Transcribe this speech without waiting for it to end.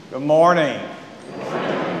Good morning.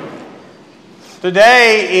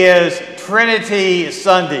 Today is Trinity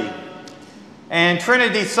Sunday. And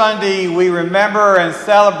Trinity Sunday we remember and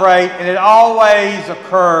celebrate, and it always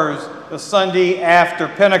occurs the Sunday after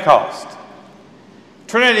Pentecost.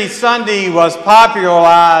 Trinity Sunday was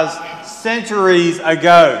popularized centuries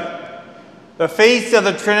ago. The Feast of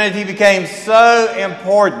the Trinity became so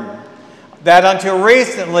important that until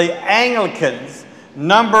recently Anglicans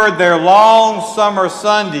numbered their long summer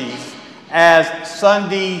Sundays as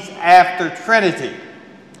Sundays after Trinity.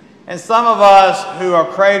 And some of us who are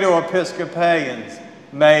cradle Episcopalians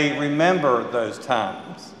may remember those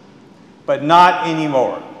times, but not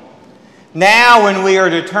anymore. Now, when we are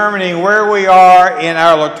determining where we are in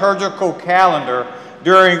our liturgical calendar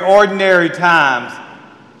during ordinary times,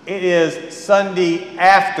 it is Sunday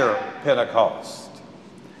after Pentecost.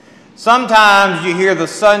 Sometimes you hear the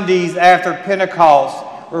Sundays after Pentecost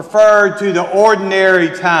referred to the ordinary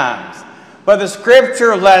times, but the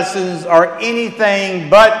scripture lessons are anything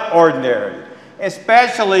but ordinary,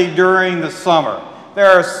 especially during the summer. There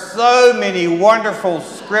are so many wonderful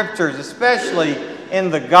scriptures, especially in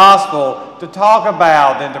the gospel, to talk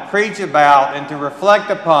about and to preach about and to reflect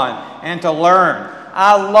upon and to learn.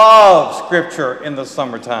 I love scripture in the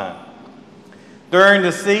summertime. During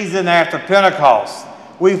the season after Pentecost,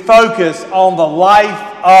 we focus on the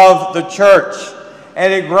life of the church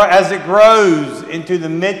as it grows into the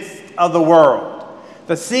midst of the world.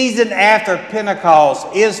 The season after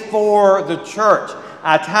Pentecost is for the church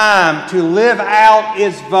a time to live out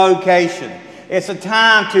its vocation. It's a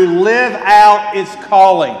time to live out its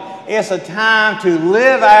calling. It's a time to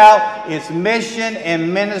live out its mission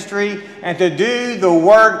and ministry and to do the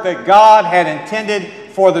work that God had intended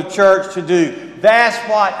for the church to do. That's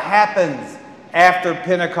what happens after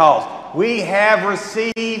Pentecost. We have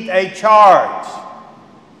received a charge.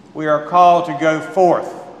 We are called to go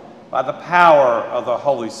forth by the power of the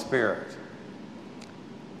Holy Spirit.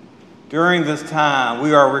 During this time,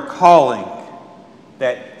 we are recalling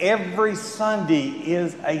that every Sunday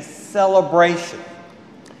is a celebration.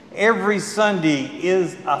 Every Sunday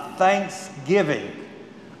is a thanksgiving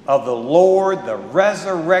of the Lord, the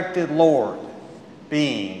resurrected Lord,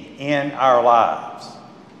 being in our lives.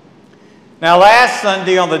 Now, last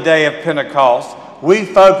Sunday on the day of Pentecost, we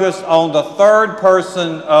focused on the third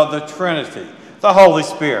person of the Trinity, the Holy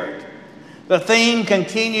Spirit. The theme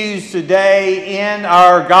continues today in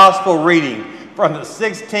our gospel reading from the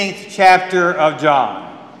 16th chapter of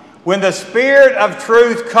John. When the Spirit of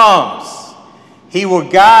truth comes, he will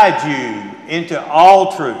guide you into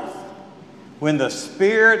all truth. When the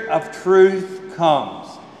Spirit of truth comes,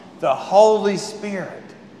 the Holy Spirit,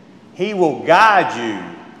 he will guide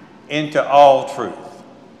you into all truth.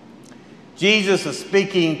 Jesus is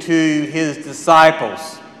speaking to his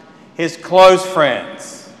disciples, his close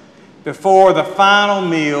friends, before the final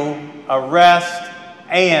meal, arrest,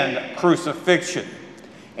 and crucifixion.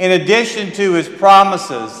 In addition to his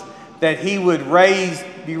promises that he would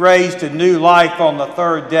be raised to new life on the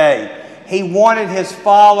third day, he wanted his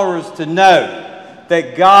followers to know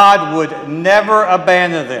that God would never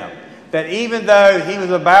abandon them, that even though he was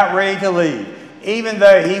about ready to leave, even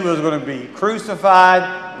though he was going to be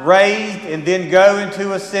crucified, raised, and then go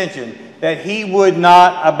into ascension, that he would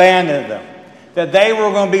not abandon them. That they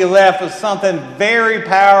were going to be left with something very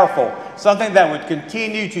powerful, something that would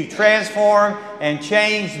continue to transform and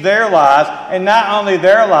change their lives, and not only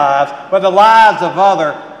their lives, but the lives of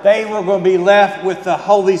others. They were going to be left with the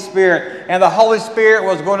Holy Spirit, and the Holy Spirit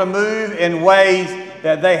was going to move in ways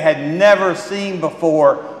that they had never seen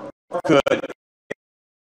before or could.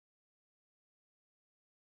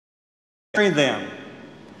 Them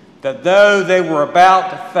that though they were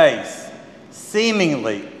about to face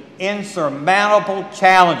seemingly insurmountable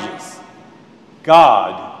challenges,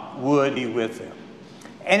 God would be with them.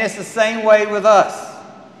 And it's the same way with us.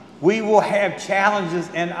 We will have challenges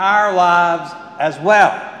in our lives as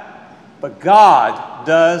well. But God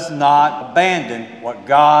does not abandon what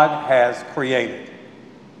God has created.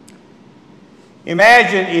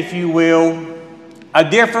 Imagine, if you will, a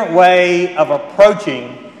different way of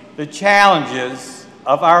approaching the challenges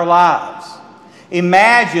of our lives.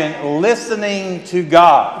 Imagine listening to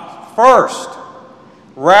God first,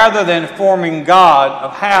 rather than forming God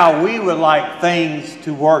of how we would like things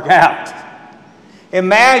to work out.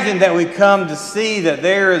 Imagine that we come to see that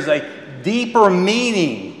there is a deeper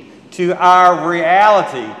meaning to our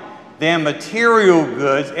reality than material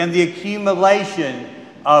goods and the accumulation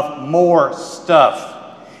of more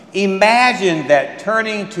stuff. Imagine that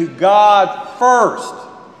turning to God first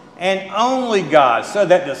and only God, so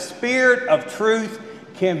that the Spirit of truth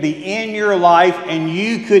can be in your life and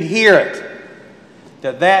you could hear it.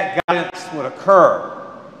 that guidance would occur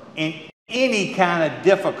in any kind of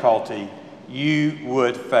difficulty you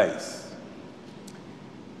would face.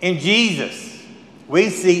 In Jesus, we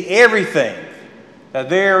see everything that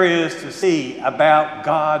there is to see about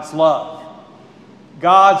God's love.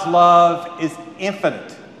 God's love is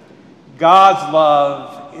infinite. God's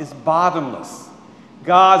love is bottomless.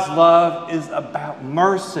 God's love is about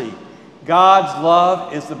mercy. God's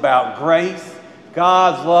love is about grace.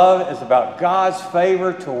 God's love is about God's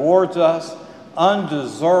favor towards us,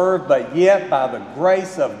 undeserved, but yet by the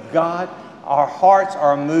grace of God, our hearts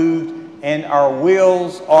are moved and our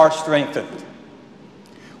wills are strengthened.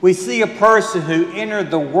 We see a person who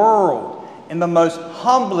entered the world in the most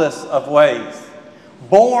humblest of ways,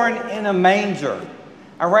 born in a manger,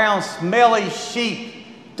 around smelly sheep,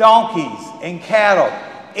 donkeys, and cattle.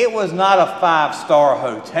 It was not a five-star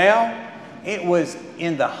hotel. It was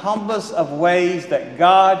in the humblest of ways that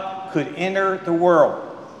God could enter the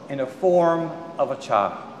world in the form of a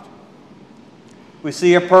child. We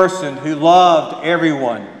see a person who loved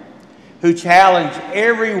everyone, who challenged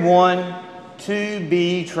everyone to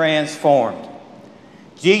be transformed.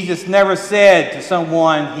 Jesus never said to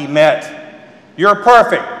someone he met, "You're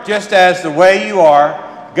perfect just as the way you are.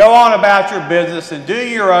 Go on about your business and do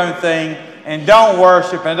your own thing and don't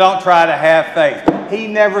worship and don't try to have faith." He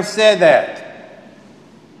never said that,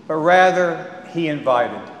 but rather he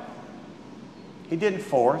invited. He didn't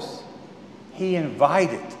force, he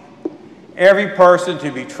invited every person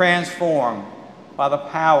to be transformed by the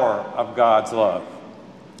power of God's love.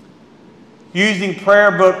 Using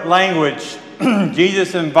prayer book language,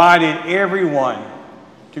 Jesus invited everyone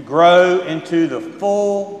to grow into the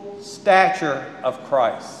full stature of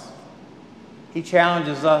Christ. He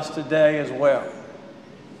challenges us today as well.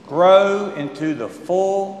 Grow into the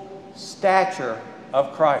full stature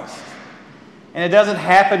of Christ. And it doesn't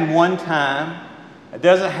happen one time. It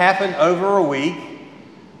doesn't happen over a week,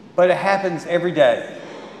 but it happens every day.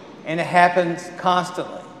 And it happens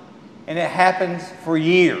constantly. And it happens for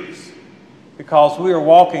years because we are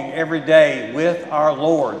walking every day with our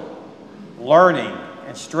Lord, learning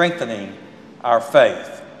and strengthening our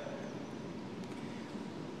faith.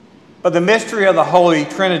 But the mystery of the Holy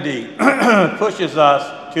Trinity pushes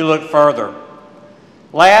us to look further.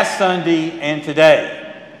 Last Sunday and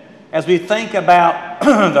today, as we think about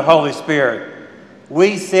the Holy Spirit,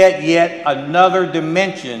 we set yet another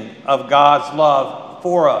dimension of God's love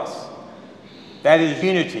for us. That is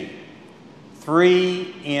unity,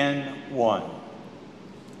 3 in 1.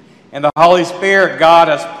 And the Holy Spirit, God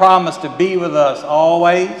has promised to be with us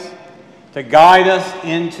always, to guide us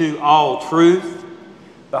into all truth.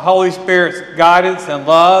 The Holy Spirit's guidance and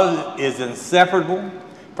love is inseparable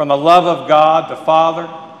from the love of God the Father,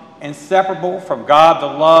 inseparable from God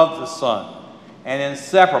the love the Son, and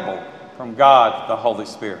inseparable from God the Holy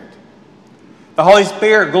Spirit. The Holy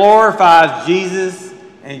Spirit glorifies Jesus,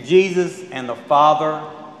 and Jesus and the Father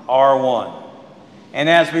are one. And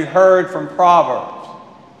as we heard from Proverbs,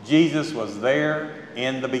 Jesus was there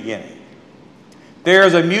in the beginning. There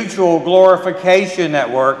is a mutual glorification at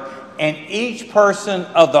work, and each person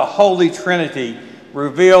of the Holy Trinity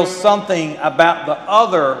reveals something about the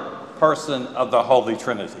other person of the Holy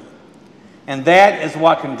Trinity. And that is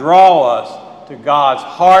what can draw us to God's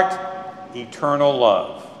heart, eternal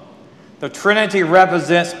love. The Trinity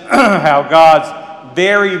represents how God's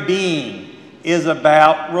very being is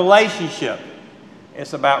about relationship.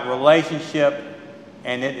 It's about relationship,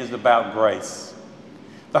 and it is about grace.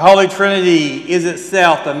 The Holy Trinity is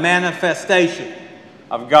itself the manifestation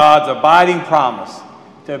of God's abiding promise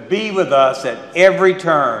to be with us at every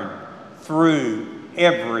turn through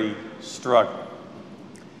every struggle.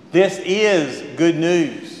 This is good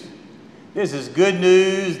news. This is good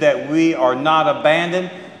news that we are not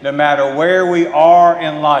abandoned no matter where we are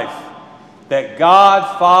in life. That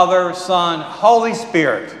God, Father, Son, Holy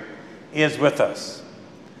Spirit is with us.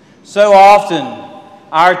 So often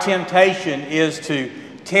our temptation is to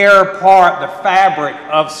tear apart the fabric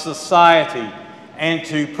of society and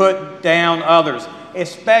to put down others,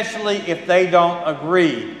 especially if they don't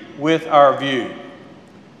agree with our view.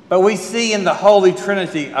 But we see in the Holy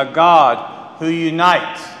Trinity a God who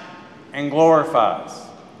unites and glorifies.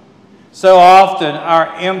 So often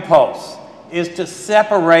our impulse is to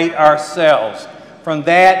separate ourselves from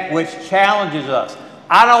that which challenges us.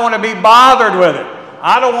 I don't want to be bothered with it.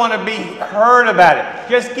 I don't want to be heard about it.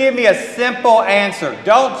 Just give me a simple answer.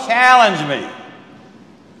 Don't challenge me.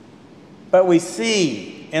 But we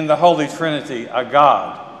see in the Holy Trinity a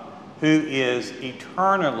God who is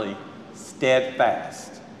eternally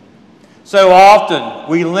steadfast. So often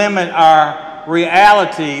we limit our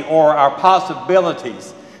reality or our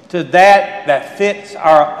possibilities to that fits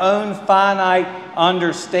our own finite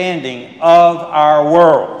understanding of our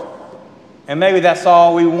world. And maybe that's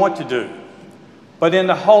all we want to do. But in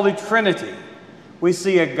the Holy Trinity, we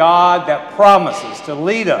see a God that promises to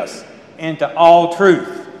lead us into all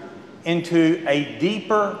truth, into a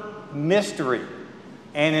deeper mystery,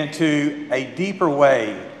 and into a deeper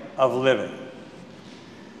way of living.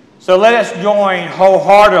 So let us join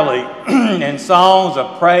wholeheartedly in songs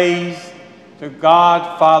of praise to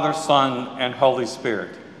God, Father, Son, and Holy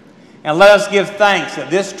Spirit. And let us give thanks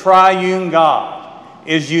that this triune God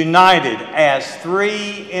is united as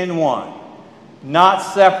three in one, not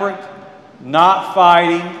separate, not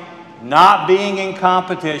fighting, not being in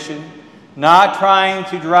competition, not trying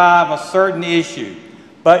to drive a certain issue,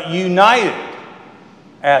 but united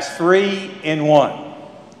as three in one,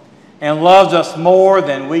 and loves us more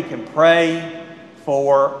than we can pray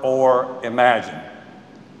for or imagine.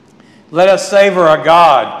 Let us savor a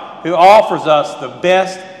God who offers us the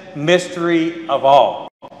best mystery of all,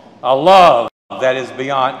 a love that is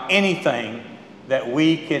beyond anything that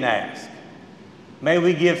we can ask. May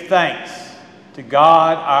we give thanks to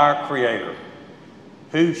God, our Creator,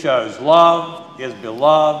 who shows love, is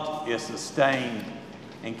beloved, is sustained,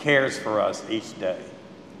 and cares for us each day.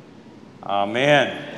 Amen.